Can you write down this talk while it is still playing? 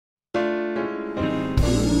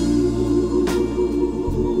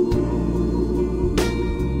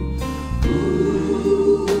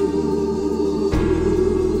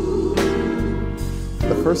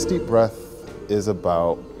First Deep Breath is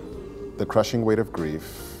about the crushing weight of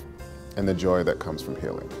grief and the joy that comes from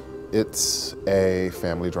healing. It's a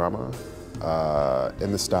family drama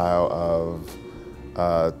in the style of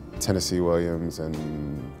Tennessee Williams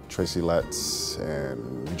and Tracy Letts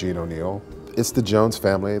and Eugene O'Neill. It's the Jones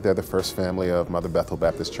family. They're the first family of Mother Bethel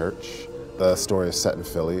Baptist Church. The story is set in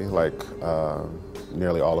Philly, like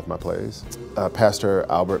nearly all of my plays. Pastor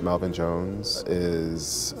Albert Melvin Jones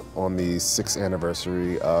is on the 6th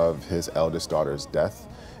anniversary of his eldest daughter's death,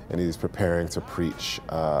 and he's preparing to preach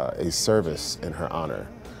a service in her honor.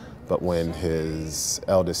 But when his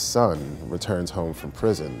eldest son returns home from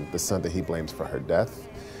prison, the son that he blames for her death,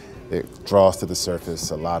 it draws to the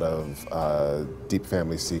surface a lot of deep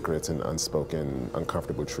family secrets and unspoken,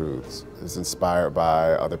 uncomfortable truths. It's inspired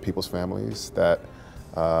by other people's families that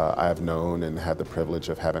I have known and had the privilege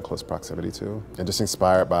of having close proximity to, and just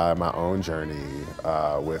inspired by my own journey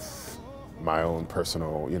with my own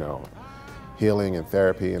personal, healing and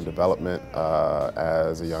therapy and development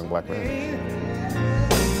as a young Black man.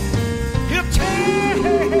 You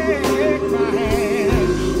take my hand.